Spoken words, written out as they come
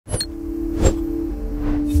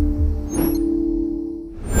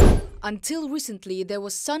Until recently, there were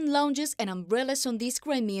sun lounges and umbrellas on these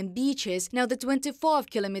Crimean beaches. Now the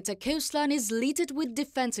 25-kilometer coastline is littered with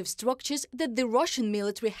defensive structures that the Russian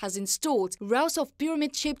military has installed. Rows of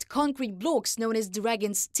pyramid-shaped concrete blocks known as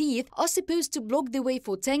Dragon's Teeth are supposed to block the way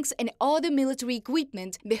for tanks and other military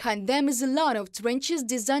equipment. Behind them is a line of trenches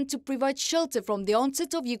designed to provide shelter from the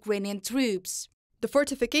onset of Ukrainian troops. The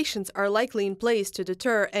fortifications are likely in place to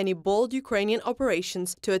deter any bold Ukrainian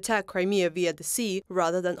operations to attack Crimea via the sea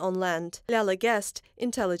rather than on land. Lala Guest,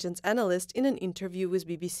 intelligence analyst, in an interview with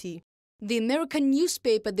BBC. The American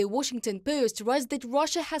newspaper The Washington Post writes that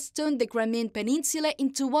Russia has turned the Crimean Peninsula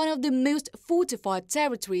into one of the most fortified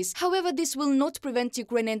territories. However, this will not prevent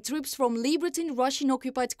Ukrainian troops from liberating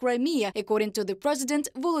Russian-occupied Crimea, according to the president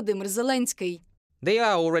Volodymyr Zelensky. They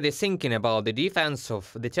are already thinking about the defense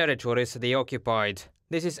of the territories they occupied.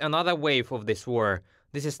 This is another wave of this war.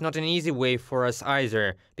 This is not an easy wave for us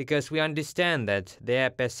either, because we understand that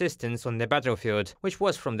their persistence on the battlefield, which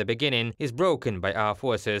was from the beginning, is broken by our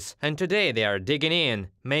forces. And today they are digging in,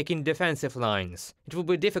 making defensive lines. It will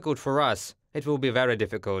be difficult for us. It will be very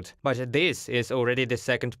difficult. But this is already the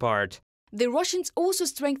second part. The Russians also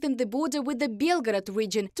strengthened the border with the Belgorod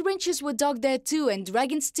region. Trenches were dug there too, and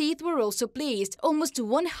Dragon's Teeth were also placed. Almost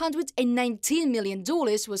 $119 million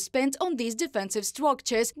was spent on these defensive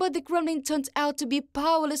structures, but the Kremlin turned out to be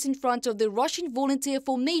powerless in front of the Russian volunteer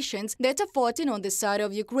formations that are fighting on the side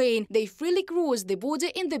of Ukraine. They freely crossed the border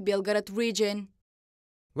in the Belgorod region.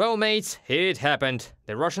 Well, mates, here it happened.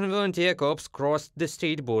 The Russian volunteer corps crossed the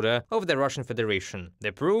state border of the Russian Federation.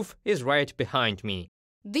 The proof is right behind me.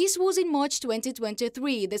 This was in March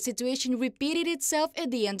 2023. The situation repeated itself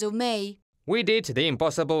at the end of May. We did the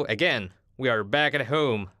impossible again. We are back at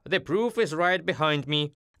home. The proof is right behind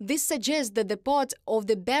me. This suggests that the part of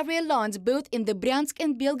the barrier lines both in the Bryansk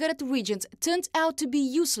and Belgorod regions turned out to be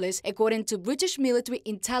useless, according to British military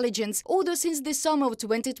intelligence. Although since the summer of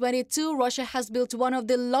 2022, Russia has built one of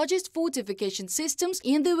the largest fortification systems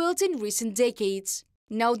in the world in recent decades.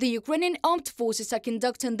 Now the Ukrainian armed forces are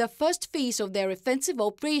conducting the first phase of their offensive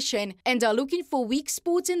operation and are looking for weak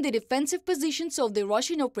spots in the defensive positions of the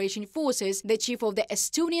Russian operation forces, the chief of the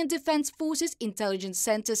Estonian Defense Forces Intelligence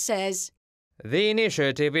Center says. The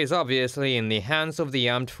initiative is obviously in the hands of the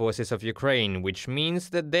armed forces of Ukraine, which means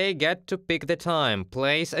that they get to pick the time,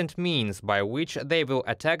 place and means by which they will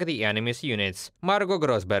attack the enemy's units. Margo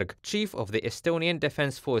Grosberg, chief of the Estonian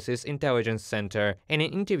Defense Forces Intelligence Center, in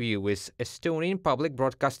an interview with Estonian Public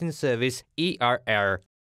Broadcasting Service ERR.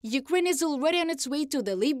 Ukraine is already on its way to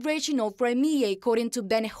the liberation of Crimea, according to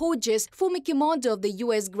Ben Hodges, former commander of the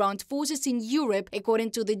U.S. ground forces in Europe. According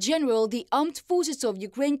to the general, the armed forces of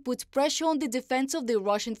Ukraine put pressure on the defense of the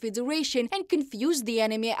Russian Federation and confused the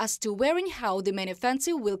enemy as to where and how the main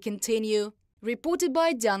offensive will continue. Reported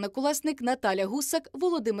by Diana Kolesnik, Natalia Gusak,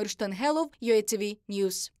 Volodymyr Shtangelov, UATV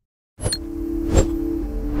News.